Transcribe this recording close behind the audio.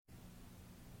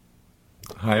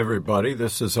Hi, everybody.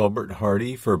 This is Albert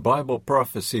Hardy for Bible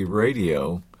Prophecy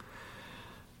Radio.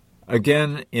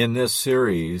 Again, in this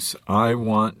series, I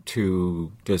want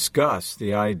to discuss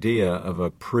the idea of a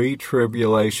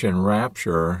pre-tribulation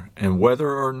rapture and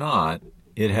whether or not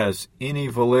it has any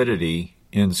validity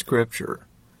in Scripture.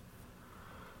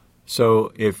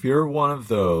 So, if you're one of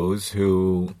those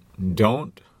who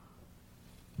don't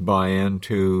buy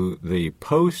into the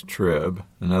post-trib,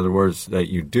 in other words, that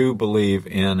you do believe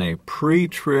in a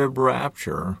pre-trib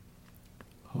rapture,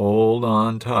 hold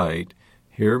on tight,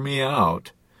 hear me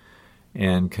out,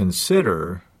 and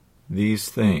consider these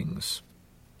things.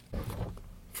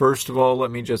 First of all,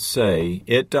 let me just say,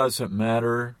 it doesn't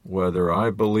matter whether I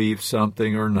believe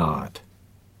something or not.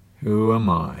 Who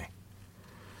am I?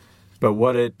 But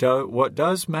what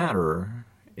does matter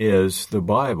is the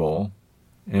Bible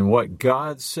and what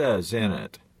God says in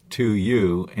it to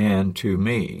you and to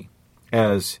me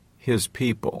as His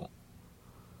people.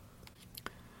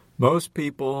 Most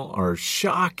people are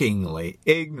shockingly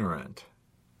ignorant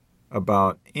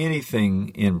about anything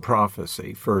in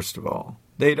prophecy, first of all.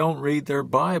 They don't read their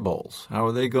Bibles. How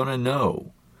are they going to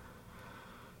know?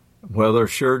 Well, they're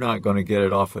sure not going to get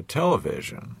it off of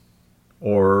television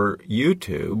or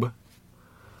YouTube.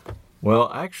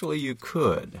 Well, actually, you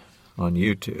could on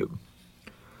YouTube.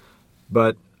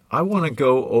 But I want to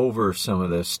go over some of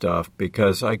this stuff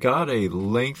because I got a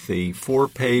lengthy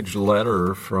 4-page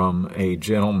letter from a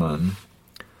gentleman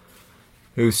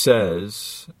who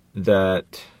says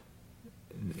that,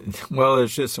 well,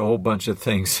 there's just a whole bunch of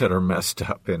things that are messed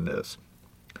up in this.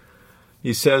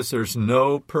 He says there's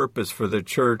no purpose for the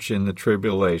church in the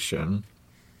tribulation.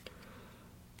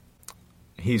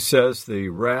 He says the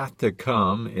wrath to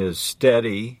come is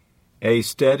a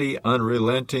steady,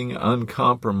 unrelenting,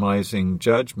 uncompromising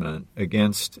judgment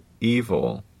against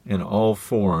evil in all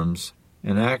forms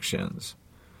and actions.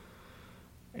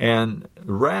 And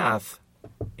wrath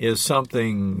is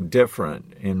something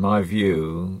different, in my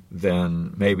view,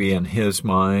 than maybe in his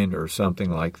mind or something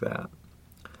like that.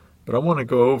 But I want to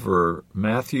go over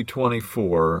Matthew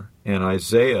 24 and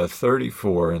Isaiah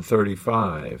 34 and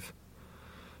 35,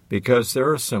 because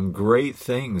there are some great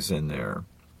things in there.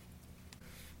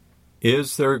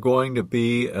 Is there going to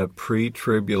be a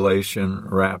pre-tribulation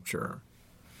rapture?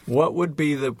 What would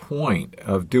be the point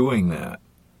of doing that?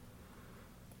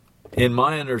 In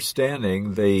my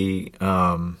understanding, the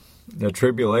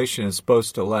tribulation is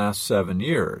supposed to last 7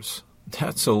 years.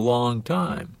 That's a long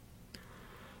time.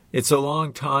 It's a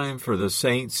long time for the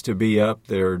saints to be up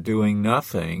there doing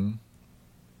nothing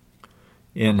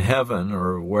in heaven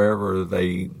or wherever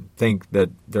they think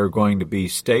that they're going to be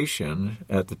stationed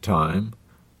at the time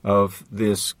of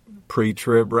this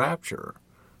pre-trib rapture.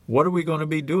 What are we going to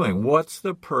be doing? What's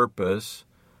the purpose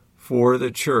for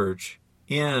the church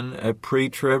in a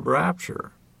pre-trib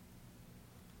rapture?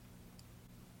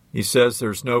 He says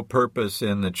there's no purpose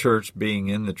in the church being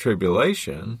in the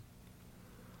tribulation,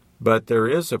 but there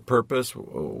is a purpose,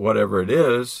 whatever it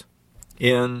is,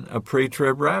 in a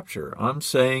pre-trib rapture. I'm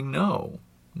saying no.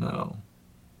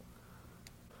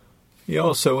 He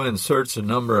also inserts a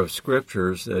number of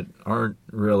scriptures that aren't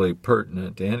really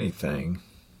pertinent to anything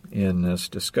in this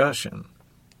discussion.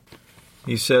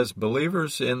 He says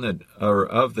believers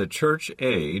of the church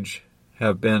age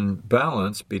have been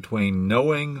balanced between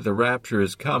knowing the rapture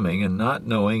is coming and not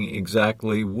knowing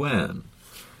exactly when.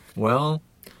 Well,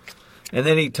 and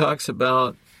then he talks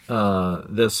about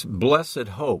this blessed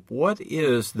hope. What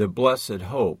is the blessed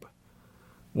hope?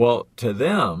 Well, to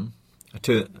them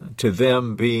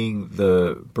being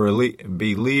the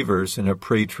believers in a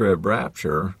pre-trib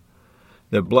rapture,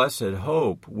 the blessed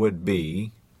hope would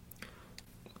be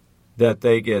that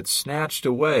they get snatched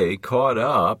away, caught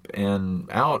up, and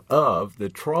out of the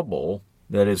trouble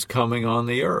that is coming on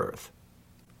the earth.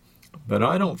 But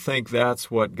I don't think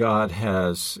that's what God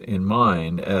has in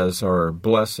mind as our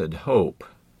blessed hope.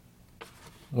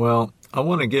 Well, I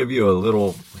want to give you a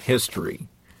little history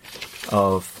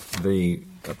of the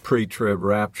pre-trib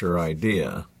rapture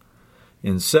idea.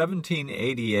 In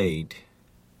 1788,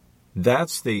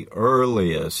 that's the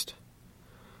earliest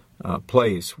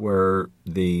place where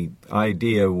the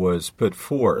idea was put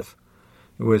forth.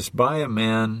 It was by a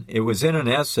man, it was in an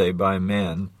essay by a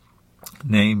man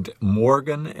named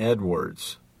Morgan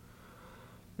Edwards.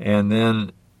 And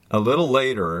then a little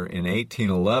later, in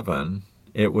 1811,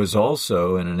 it was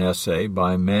also in an essay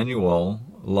by Manuel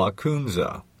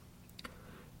Lacunza.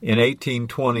 In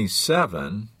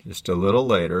 1827, just a little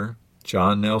later,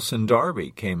 John Nelson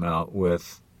Darby came out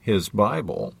with his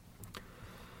Bible.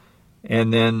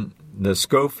 And then the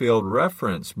Scofield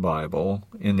Reference Bible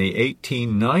in the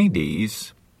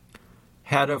 1890s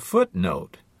had a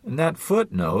footnote And that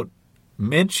footnote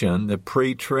mentioned the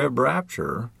pre-trib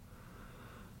rapture.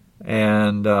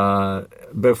 And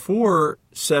before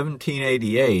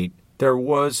 1788, there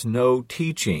was no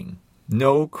teaching.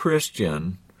 No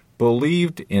Christian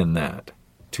believed in that,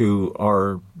 to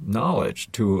our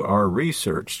knowledge, to our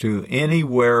research, to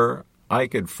anywhere I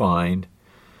could find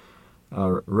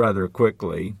rather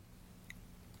quickly,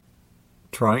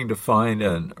 trying to find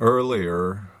an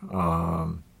earlier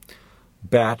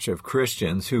batch of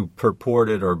Christians who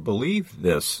purported or believed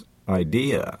this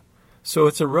idea. So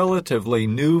it's a relatively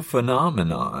new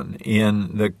phenomenon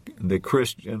in the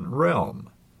Christian realm.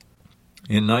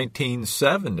 In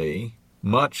 1970,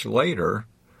 much later,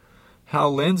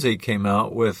 Hal Lindsey came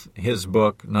out with his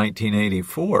book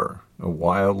 1984, a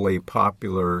wildly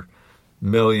popular,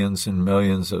 millions and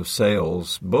millions of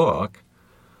sales book,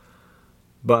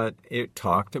 but it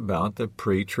talked about the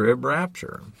pre-trib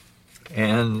rapture.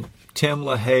 And Tim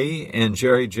LaHaye and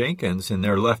Jerry Jenkins, in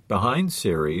their Left Behind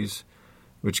series,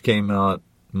 which came out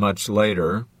much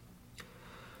later,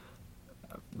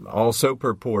 also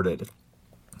purported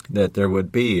that there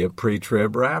would be a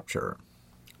pre-trib rapture.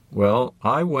 Well,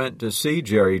 I went to see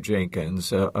Jerry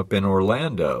Jenkins up in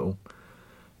Orlando,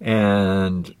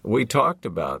 and we talked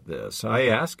about this. I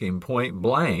asked him point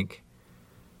blank,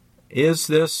 is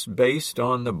this based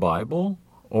on the Bible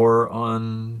or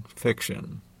on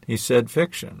fiction? He said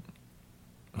fiction.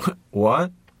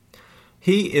 What?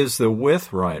 He is the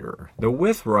with writer. The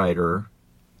with writer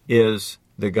is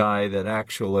the guy that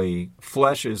actually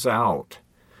fleshes out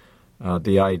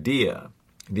the idea.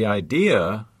 The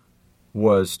idea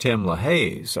was Tim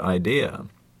LaHaye's idea.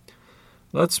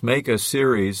 Let's make a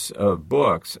series of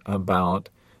books about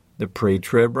the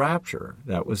pre-trib rapture.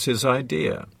 That was his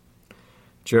idea.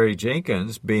 Jerry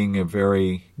Jenkins, being a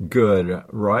very good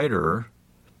writer,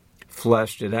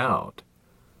 fleshed it out.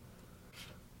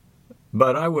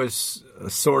 But I was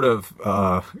sort of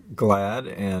glad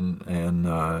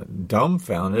and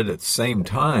dumbfounded at the same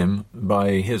time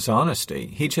by his honesty.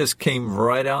 He just came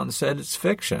right out and said it's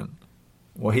fiction.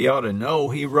 Well, he ought to know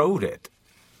he wrote it.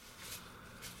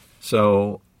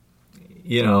 So,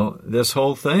 this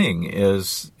whole thing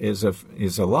is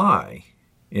a lie.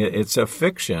 It's a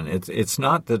fiction. It's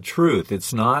not the truth.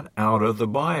 It's not out of the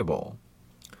Bible.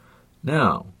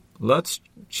 Now, let's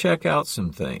check out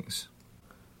some things.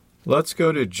 Let's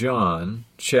go to John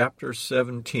chapter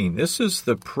 17. This is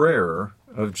the prayer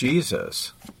of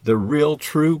Jesus, the real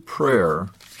true prayer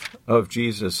of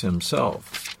Jesus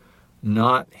himself,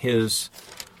 not his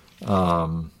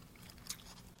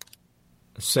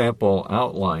sample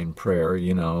outline prayer,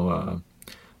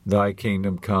 thy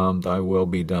kingdom come, thy will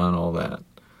be done, all that.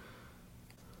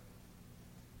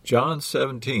 John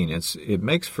 17, it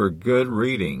makes for good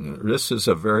reading. This is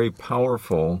a very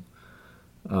powerful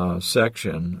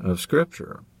section of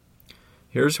Scripture.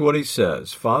 Here's what he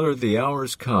says. Father, the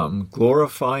hour's come.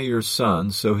 Glorify your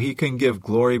Son so he can give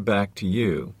glory back to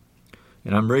you.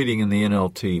 And I'm reading in the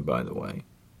NLT, by the way.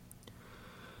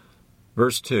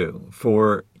 Verse 2,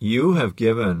 for you have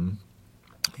given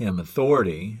him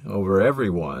authority over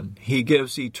everyone. He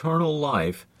gives eternal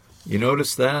life. You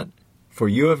notice that? For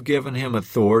you have given him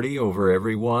authority over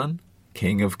everyone.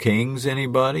 King of kings,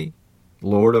 anybody?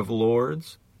 Lord of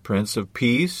lords? Prince of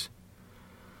Peace,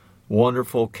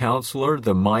 Wonderful Counselor,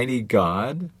 the Mighty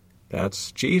God,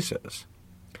 that's Jesus.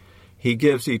 He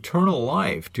gives eternal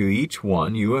life to each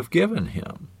one you have given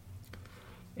him.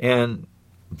 And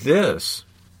this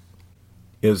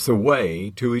is the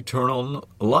way to eternal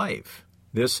life.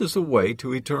 This is the way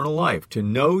to eternal life, to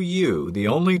know you, the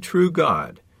only true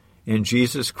God, and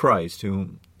Jesus Christ,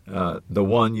 whom the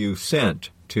one you sent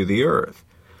to the earth.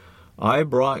 I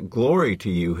brought glory to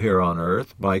you here on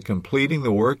earth by completing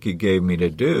the work you gave me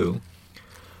to do.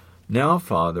 Now,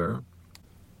 Father,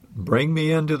 bring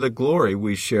me into the glory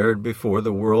we shared before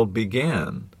the world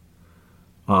began.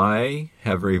 I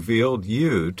have revealed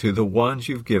you to the ones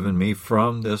you've given me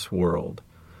from this world.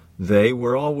 They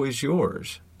were always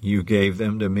yours. You gave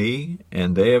them to me,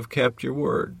 and they have kept your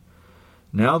word.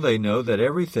 Now they know that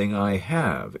everything I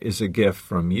have is a gift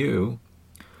from you.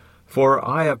 For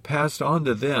I have passed on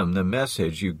to them the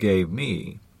message you gave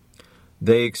me.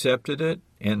 They accepted it,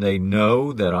 and they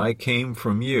know that I came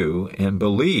from you and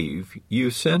believe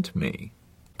you sent me.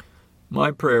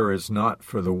 My prayer is not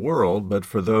for the world, but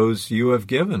for those you have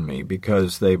given me,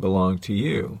 because they belong to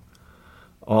you.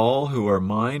 All who are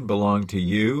mine belong to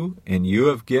you, and you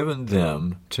have given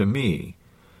them to me.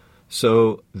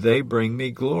 So they bring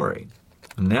me glory.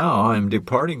 Now I am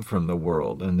departing from the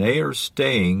world, and they are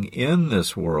staying in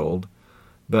this world,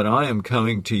 but I am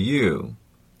coming to you.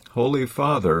 Holy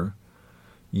Father,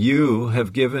 you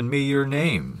have given me your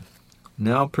name.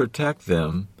 Now protect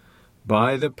them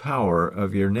by the power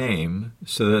of your name,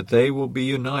 so that they will be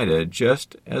united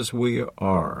just as we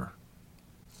are.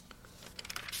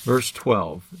 Verse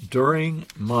 12, during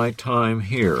my time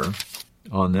here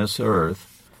on this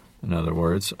earth, in other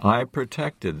words, I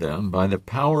protected them by the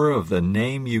power of the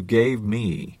name you gave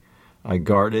me. I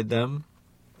guarded them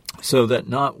so that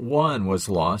not one was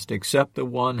lost except the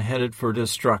one headed for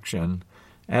destruction,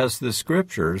 as the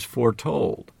Scriptures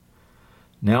foretold.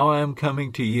 Now I am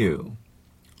coming to you.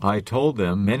 I told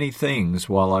them many things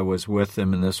while I was with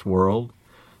them in this world,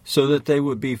 so that they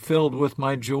would be filled with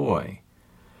my joy.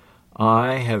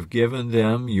 I have given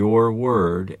them your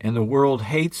word, and the world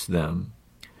hates them,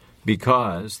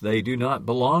 because they do not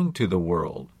belong to the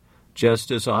world,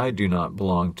 just as I do not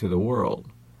belong to the world.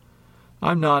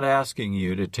 I'm not asking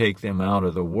you to take them out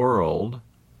of the world,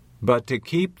 but to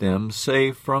keep them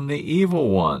safe from the evil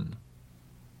one.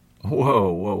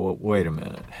 Whoa, wait a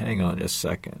minute. Hang on just a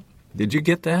second. Did you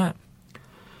get that?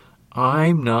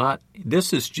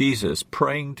 This is Jesus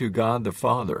praying to God the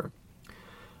Father.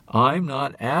 I'm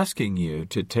not asking you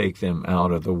to take them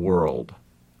out of the world.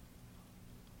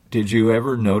 Did you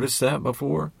ever notice that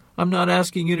before? I'm not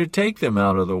asking you to take them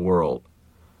out of the world,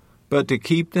 but to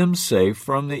keep them safe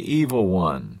from the evil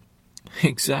one.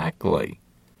 Exactly.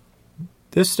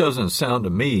 This doesn't sound to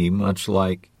me much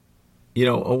like,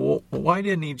 why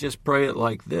didn't he just pray it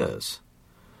like this?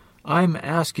 I'm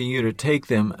asking you to take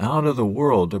them out of the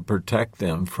world to protect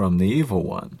them from the evil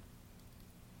one.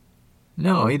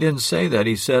 No, he didn't say that.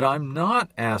 He said, I'm not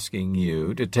asking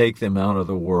you to take them out of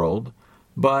the world,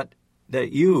 but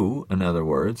that you, in other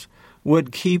words,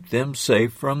 would keep them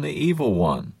safe from the evil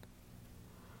one.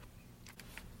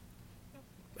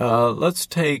 Let's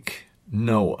take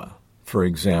Noah, for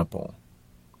example.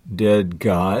 Did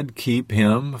God keep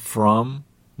him from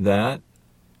the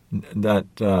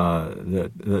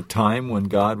time when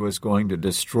God was going to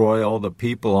destroy all the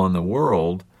people on the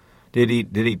world? Did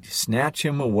he snatch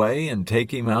him away and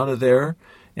take him out of there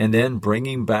and then bring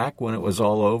him back when it was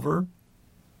all over?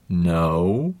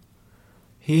 No.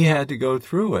 He had to go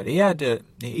through it.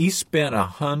 He spent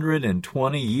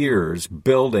 120 years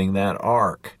building that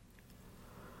ark.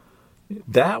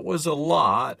 That was a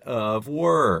lot of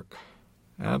work.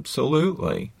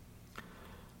 Absolutely.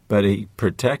 But he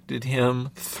protected him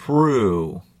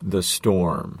through the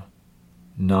storm,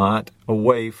 not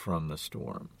away from the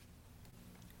storm.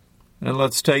 And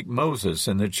let's take Moses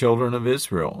and the children of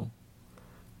Israel.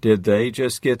 Did they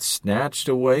just get snatched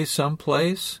away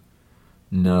someplace?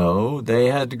 No, they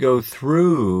had to go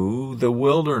through the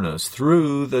wilderness,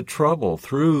 through the trouble,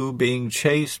 through being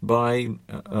chased by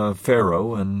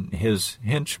Pharaoh and his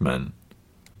henchmen.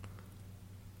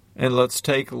 And let's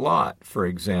take Lot, for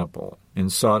example, in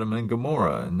Sodom and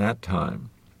Gomorrah in that time.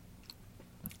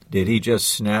 Did he just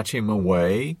snatch him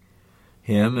away,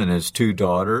 him and his 2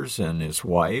 daughters and his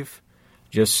wife?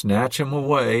 Just snatch him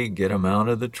away, get him out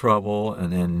of the trouble,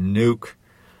 and then nuke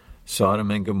Sodom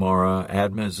and Gomorrah,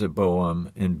 Admah,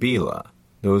 Zeboam, and Bela,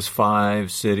 those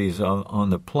 5 cities on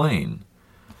the plain?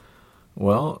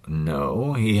 Well,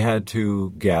 no, he had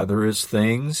to gather his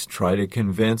things, try to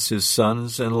convince his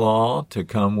sons-in-law to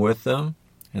come with them,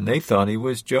 and they thought he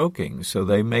was joking, so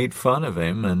they made fun of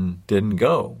him and didn't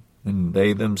go, and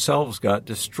they themselves got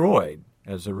destroyed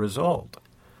as a result.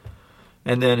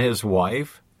 And then his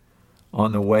wife,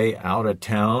 on the way out of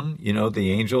town,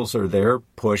 the angels are there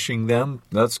pushing them.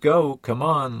 Let's go, come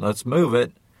on, let's move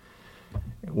it.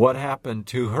 What happened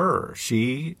to her?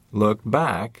 She looked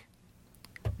back,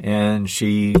 and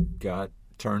she got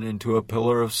turned into a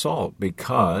pillar of salt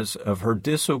because of her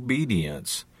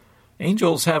disobedience.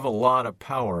 Angels have a lot of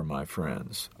power, my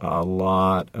friends, a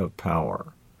lot of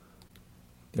power.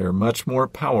 They're much more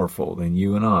powerful than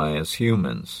you and I as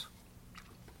humans.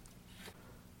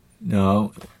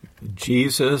 No,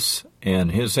 Jesus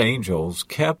and his angels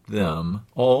kept them,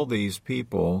 all these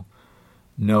people,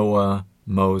 Noah,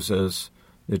 Moses,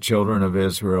 the children of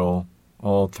Israel,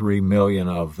 all 3 million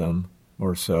of them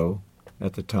or so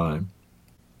at the time,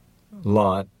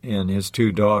 Lot and his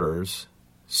 2 daughters,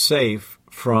 safe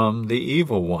from the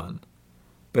evil one.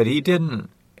 But he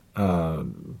didn't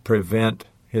prevent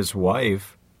his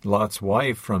wife, Lot's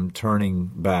wife, from turning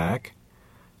back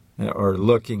or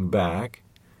looking back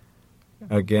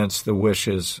against the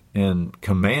wishes and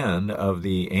command of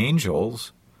the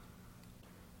angels.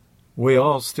 We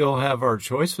all still have our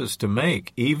choices to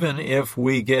make, even if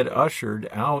we get ushered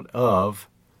out of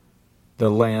the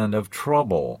land of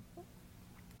trouble.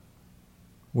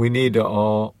 I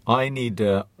need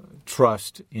to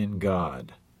trust in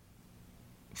God.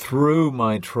 Through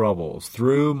my troubles,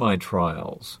 through my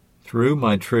trials, through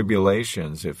my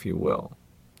tribulations, if you will.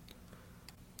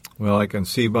 Well, I can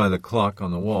see by the clock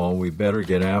on the wall we better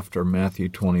get after Matthew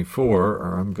 24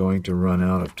 or I'm going to run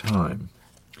out of time.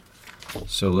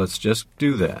 So let's just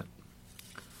do that.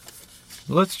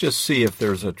 Let's just see if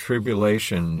there's a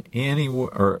tribulation anywhere,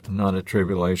 or not a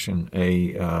tribulation,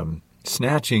 a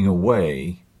snatching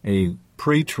away, a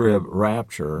pre-trib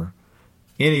rapture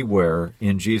anywhere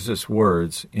in Jesus'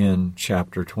 words in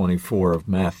chapter 24 of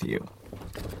Matthew.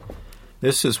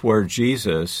 This is where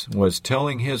Jesus was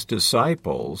telling his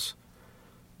disciples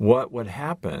what would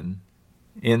happen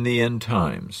in the end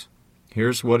times.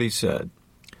 Here's what he said.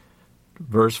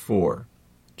 Verse 4,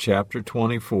 chapter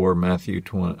 24, Matthew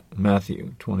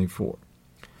 24.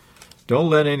 Don't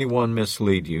let anyone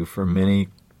mislead you, for many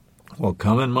will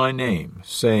come in my name,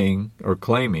 saying or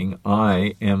claiming,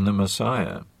 I am the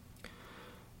Messiah.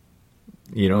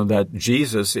 You know, that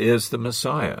Jesus is the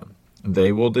Messiah.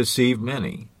 They will deceive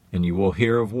many, and you will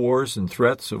hear of wars and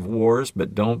threats of wars,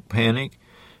 but don't panic.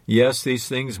 Yes, these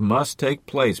things must take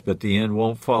place, but the end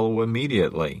won't follow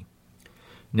immediately.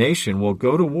 Nation will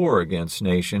go to war against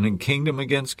nation and kingdom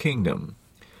against kingdom.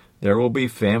 There will be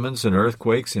famines and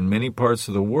earthquakes in many parts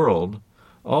of the world.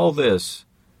 But all this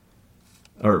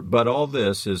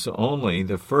is only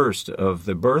the first of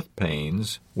the birth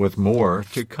pains, with more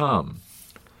to come.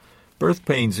 Birth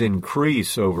pains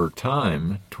increase over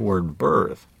time toward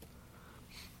birth.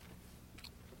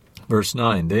 Verse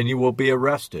 9, then you will be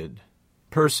arrested,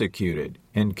 persecuted,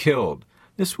 and killed.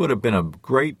 This would have been a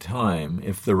great time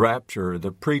if the rapture,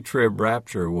 the pre-trib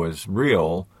rapture, was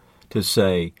real, to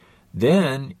say,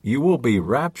 then you will be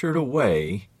raptured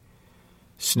away,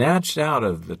 snatched out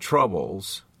of the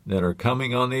troubles that are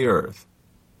coming on the earth.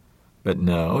 But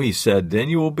no, he said, then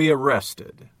you will be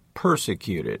arrested,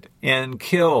 persecuted, and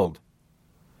killed.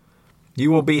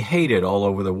 You will be hated all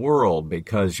over the world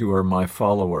because you are my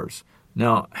followers.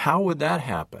 Now, how would that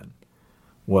happen?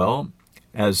 Well,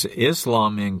 as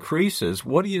Islam increases,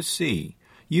 what do you see?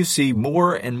 You see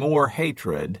more and more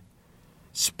hatred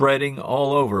spreading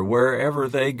all over wherever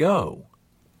they go.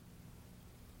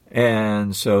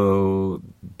 And so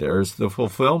there's the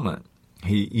fulfillment.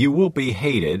 You will be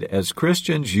hated. As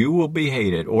Christians, you will be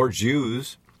hated, or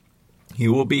Jews,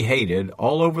 you will be hated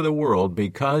all over the world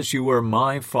because you are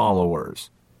my followers.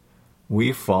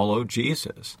 We follow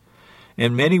Jesus.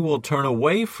 And many will turn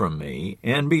away from me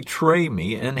and betray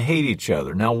me and hate each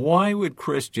other. Now, why would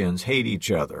Christians hate each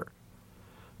other?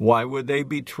 Why would they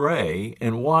betray,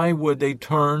 and why would they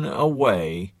turn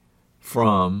away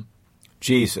from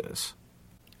Jesus?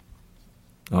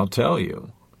 I'll tell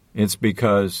you. It's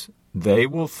because they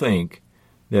will think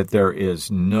that there is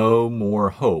no more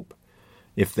hope.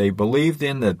 If they believed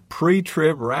in the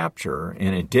pre-trib rapture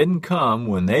and it didn't come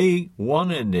when they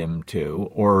wanted him to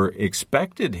or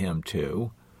expected him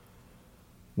to,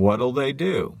 what'll they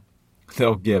do?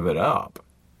 They'll give it up.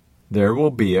 There will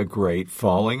be a great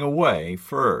falling away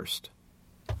first.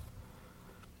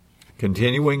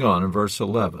 Continuing on in verse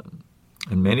 11,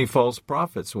 and many false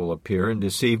prophets will appear and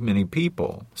deceive many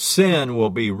people. Sin will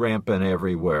be rampant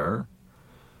everywhere,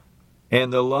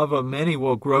 and the love of many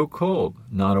will grow cold.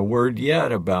 Not a word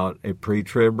yet about a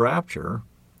pre-trib rapture.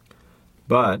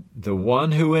 But the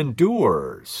one who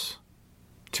endures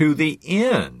to the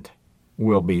end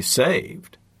will be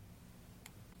saved.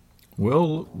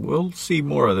 We'll see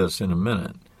more of this in a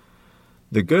minute.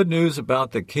 The good news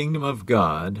about the kingdom of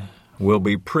God will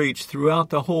be preached throughout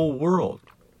the whole world,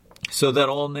 so that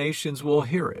all nations will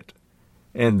hear it.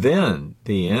 And then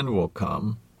the end will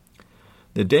come.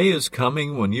 The day is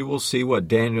coming when you will see what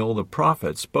Daniel the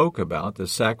prophet spoke about, the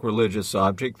sacrilegious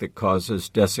object that causes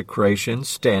desecration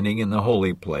standing in the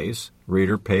holy place.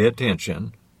 Reader, pay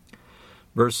attention.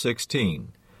 Verse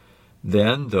 16,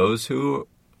 then those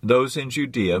in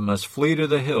Judea must flee to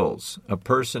the hills. A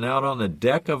person out on the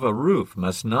deck of a roof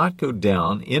must not go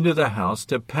down into the house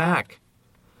to pack.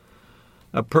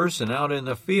 A person out in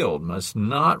the field must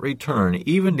not return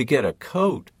even to get a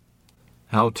coat.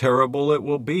 How terrible it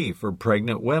will be for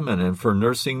pregnant women and for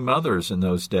nursing mothers in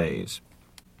those days.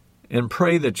 And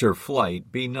pray that your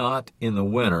flight be not in the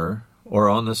winter or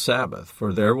on the Sabbath,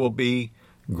 for there will be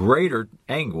greater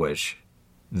anguish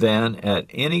than at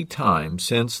any time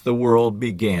since the world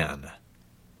began.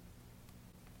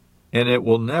 And it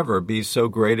will never be so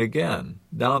great again.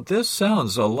 Now, this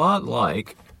sounds a lot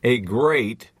like a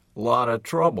great lot of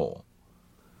trouble.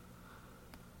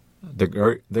 The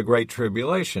Great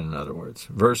Tribulation, in other words.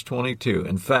 Verse 22,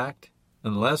 in fact,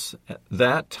 unless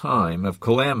that time of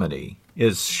calamity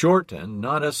is shortened,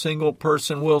 not a single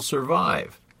person will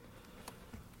survive.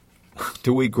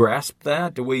 Do we grasp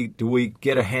that? Do we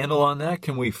get a handle on that?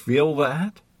 Can we feel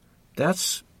that?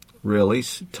 That's really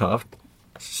tough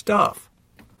stuff.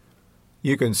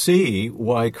 You can see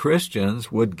why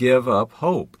Christians would give up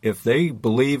hope. If they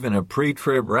believe in a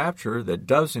pre-trib rapture that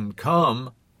doesn't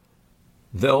come,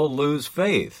 they'll lose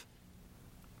faith,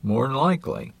 more than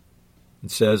likely. It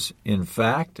says, in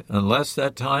fact, unless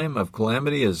that time of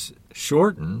calamity is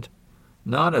shortened,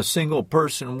 not a single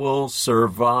person will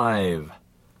survive.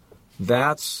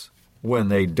 That's when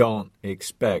they don't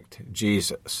expect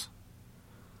Jesus.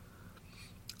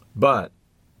 But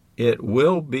it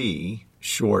will be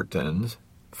shortened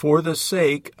for the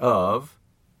sake of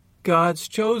God's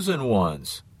chosen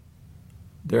ones.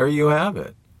 There you have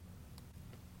it.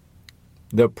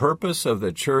 The purpose of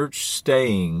the church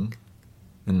staying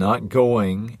and not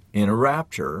going in a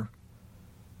rapture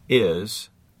is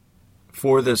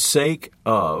for the sake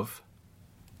of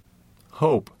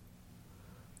hope.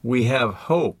 We have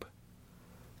hope.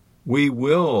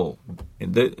 The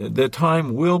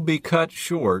time will be cut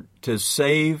short to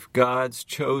save God's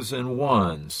chosen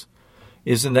ones.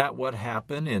 Isn't that what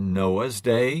happened in Noah's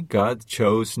day? God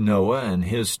chose Noah and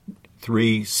his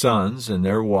 3 sons and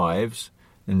their wives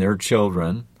and their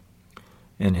children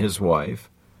and his wife.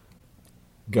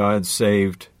 God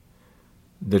saved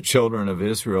the children of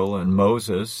Israel and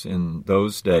Moses in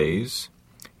those days.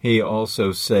 He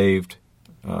also saved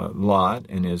Lot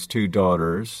and his 2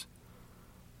 daughters.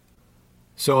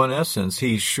 So in essence,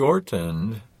 he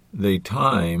shortened the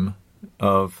time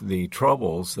of the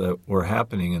troubles that were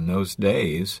happening in those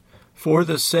days for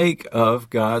the sake of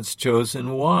God's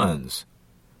chosen ones.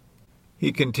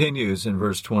 He continues in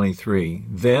verse 23,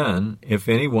 then if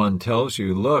anyone tells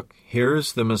you, look,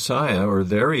 here's the Messiah, or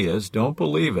there he is, don't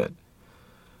believe it.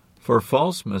 For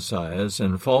false messiahs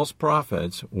and false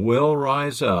prophets will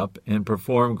rise up and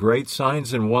perform great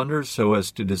signs and wonders so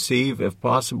as to deceive, if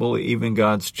possible, even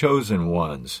God's chosen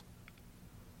ones.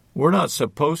 We're not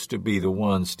supposed to be the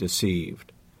ones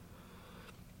deceived.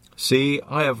 See,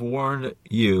 I have warned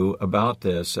you about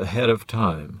this ahead of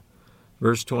time.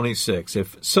 Verse 26,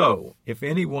 if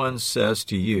anyone says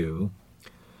to you,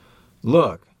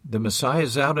 look, the Messiah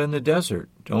is out in the desert,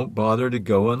 don't bother to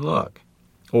go and look.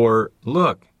 Or,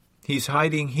 look, he's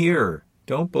hiding here.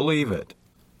 Don't believe it.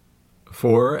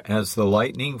 For as the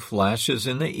lightning flashes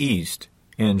in the east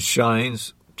and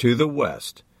shines to the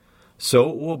west, so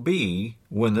it will be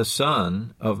when the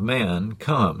Son of Man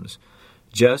comes.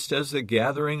 Just as the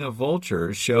gathering of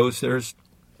vultures shows there's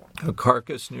a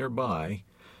carcass nearby,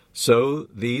 so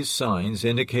these signs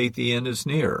indicate the end is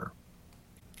near.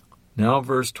 Now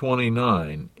verse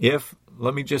 29,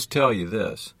 let me just tell you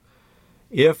this.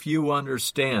 If you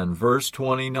understand verse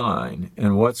 29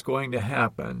 and what's going to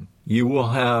happen, you will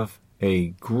have a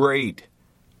great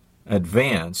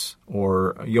advance,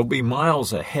 or you'll be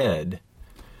miles ahead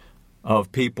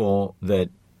of people that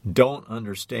don't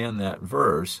understand that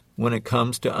verse when it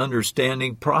comes to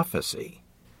understanding prophecy.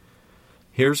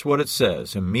 Here's what it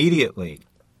says. Immediately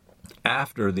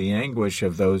after the anguish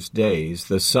of those days,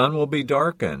 the sun will be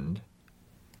darkened,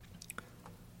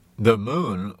 the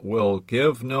moon will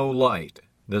give no light,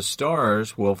 the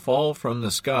stars will fall from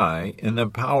the sky, and the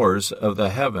powers of the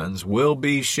heavens will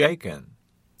be shaken.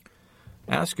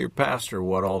 Ask your pastor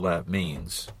what all that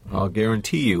means. I'll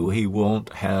guarantee you he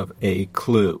won't have a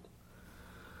clue.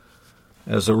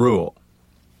 As a rule.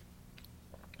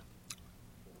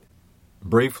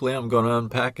 Briefly, I'm going to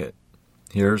unpack it.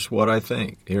 Here's what I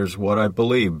think. Here's what I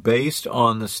believe, based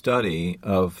on the study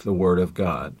of the Word of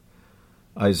God.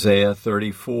 Isaiah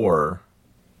 34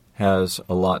 has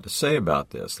a lot to say about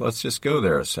this. Let's just go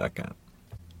there a second.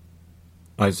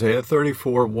 Isaiah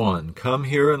 34:1, come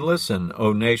here and listen,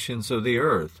 O nations of the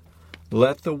earth.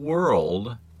 Let the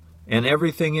world and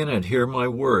everything in it hear my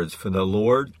words, for the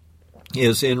Lord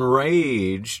is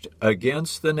enraged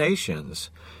against the nations.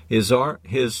 His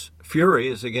fury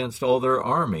is against all their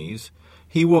armies.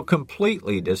 He will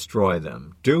completely destroy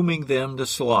them, dooming them to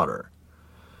slaughter.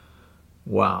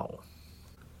 Wow.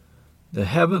 The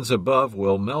heavens above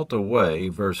will melt away,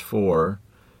 verse 4,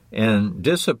 and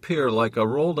disappear like a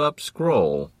rolled-up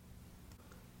scroll.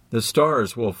 The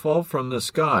stars will fall from the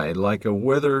sky like the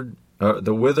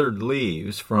withered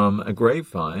leaves from a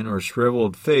grapevine, or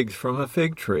shriveled figs from a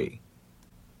fig tree.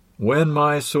 When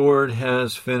my sword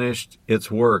has finished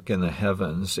its work in the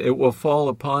heavens, it will fall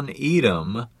upon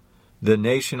Edom, the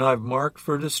nation I've marked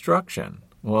for destruction.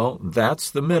 Well, that's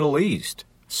the Middle East.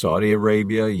 Saudi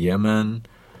Arabia, Yemen,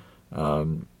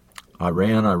 Iran,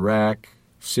 Iraq,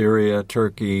 Syria,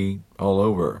 Turkey, all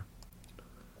over.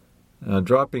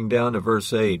 Dropping down to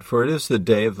verse 8, for it is the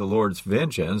day of the Lord's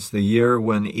vengeance, the year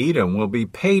when Edom will be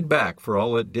paid back for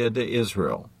all it did to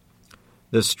Israel.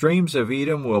 The streams of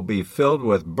Edom will be filled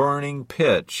with burning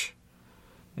pitch,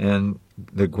 and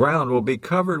the ground will be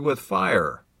covered with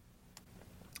fire.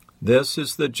 This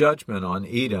is the judgment on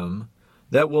Edom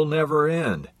that will never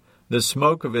end. The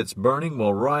smoke of its burning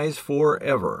will rise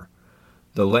forever.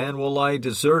 The land will lie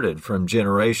deserted from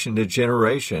generation to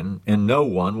generation, and no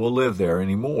one will live there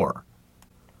anymore.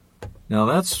 Now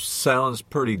that sounds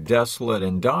pretty desolate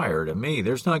and dire to me.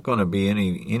 There's not going to be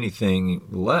anything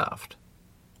left.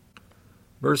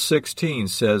 Verse 16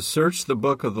 says, "Search the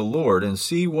book of the Lord and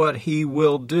see what he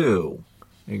will do."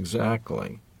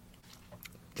 Exactly.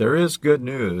 There is good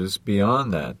news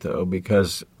beyond that, though,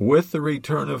 because with the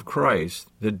return of Christ,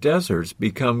 the deserts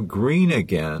become green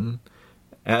again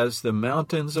as the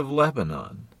mountains of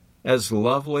Lebanon, as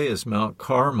lovely as Mount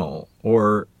Carmel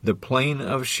or the plain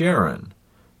of Sharon.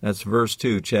 That's verse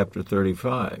 2, chapter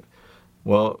 35.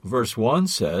 Well, verse 1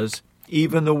 says,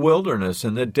 "Even the wilderness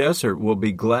and the desert will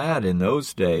be glad in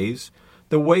those days.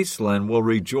 The wasteland will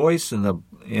rejoice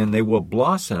and they will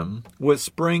blossom with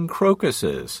spring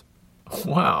crocuses."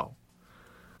 Wow.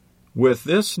 With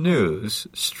this news,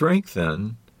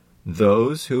 strengthen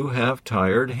those who have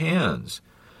tired hands,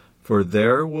 for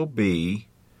there will be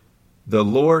the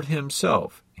Lord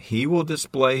himself. He will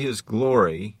display his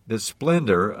glory, the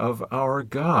splendor of our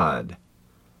God.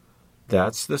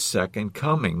 That's the second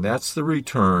coming. That's the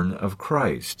return of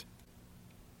Christ.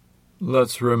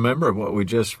 Let's remember what we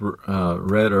just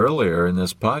read earlier in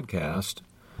this podcast.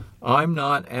 I'm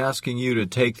not asking you to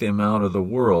take them out of the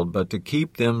world, but to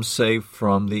keep them safe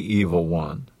from the evil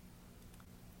one.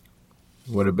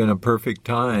 Would have been a perfect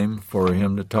time for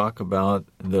him to talk about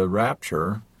the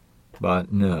rapture,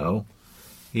 but no,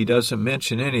 he doesn't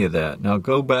mention any of that. Now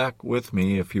go back with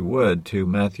me, if you would, to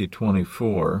Matthew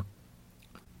 24.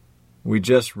 We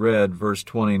just read verse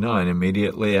 29,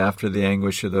 "Immediately after the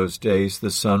anguish of those days, the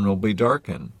sun will be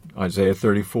darkened." Isaiah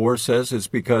 34 says it's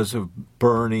because of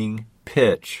burning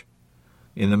pitch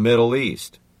in the Middle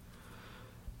East.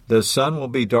 The sun will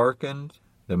be darkened,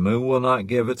 the moon will not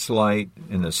give its light,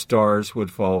 and the stars would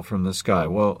fall from the sky.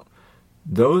 Well,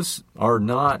 those are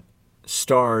not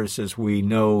stars as we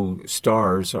know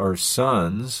stars are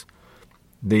suns.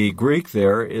 The Greek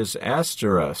there is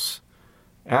asteros.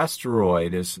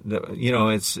 Asteroid is,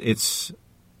 it's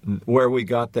where we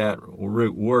got that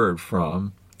root word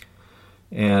from.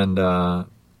 And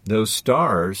those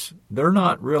stars, they're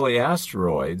not really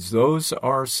asteroids. Those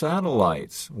are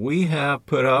satellites. We have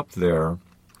put up there,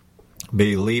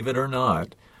 believe it or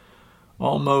not,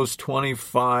 almost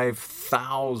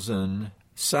 25,000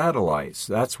 satellites.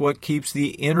 That's what keeps the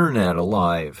internet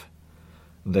alive.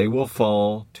 They will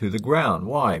fall to the ground.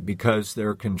 Why? Because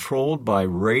they're controlled by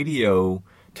radio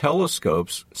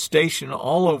telescopes stationed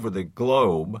all over the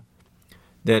globe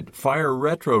that fire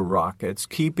retro rockets,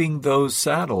 keeping those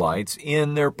satellites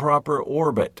in their proper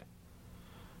orbit.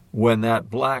 When that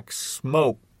black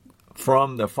smoke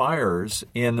from the fires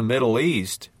in the Middle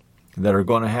East that are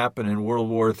going to happen in World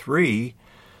War III,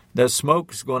 the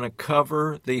smoke is going to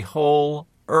cover the whole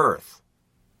earth.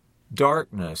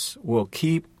 Darkness will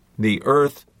keep the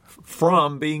earth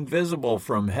from being visible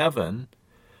from heaven,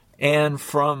 and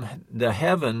from the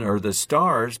heaven or the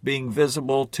stars being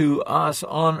visible to us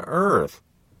on earth.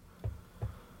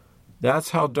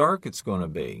 That's how dark it's going to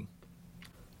be.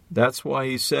 That's why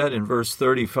he said in verse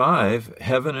 35,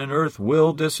 heaven and earth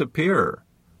will disappear.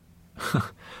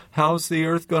 How's the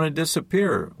earth going to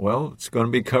disappear? Well, it's going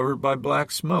to be covered by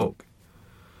black smoke.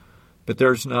 But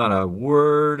there's not a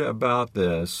word about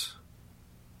this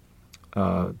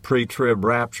pre-trib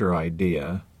rapture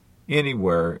idea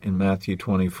anywhere in Matthew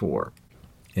 24,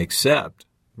 except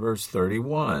verse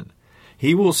 31.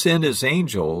 He will send his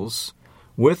angels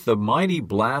with the mighty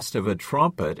blast of a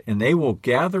trumpet, and they will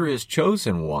gather his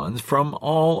chosen ones from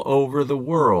all over the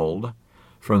world,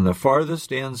 from the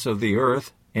farthest ends of the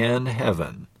earth and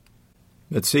heaven.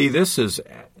 But see, this is,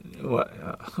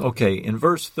 in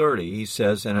verse 30, he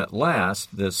says, "And at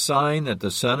last the sign that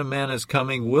the Son of Man is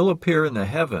coming will appear in the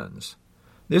heavens."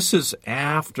 This is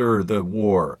after the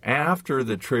war, after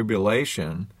the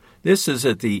tribulation. This is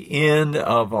at the end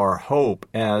of our hope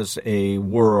as a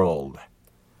world.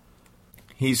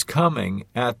 He's coming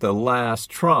at the last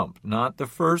trump, not the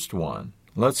first one.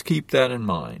 Let's keep that in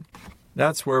mind.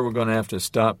 That's where we're going to have to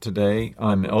stop today.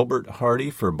 I'm Elbert Hardy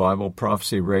for Bible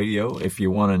Prophecy Radio. If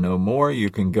you want to know more, you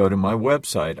can go to my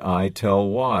website,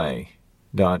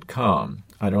 itellwhy.com.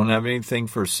 I don't have anything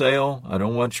for sale. I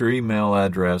don't want your email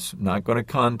address. I'm not going to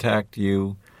contact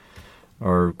you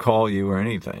or call you or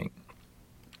anything.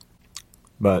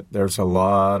 But there's a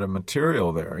lot of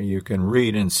material there you can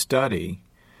read and study.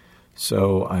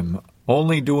 So I'm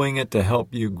only doing it to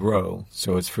help you grow.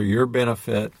 So it's for your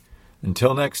benefit.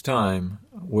 Until next time,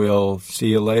 we'll see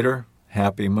you later.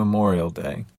 Happy Memorial Day.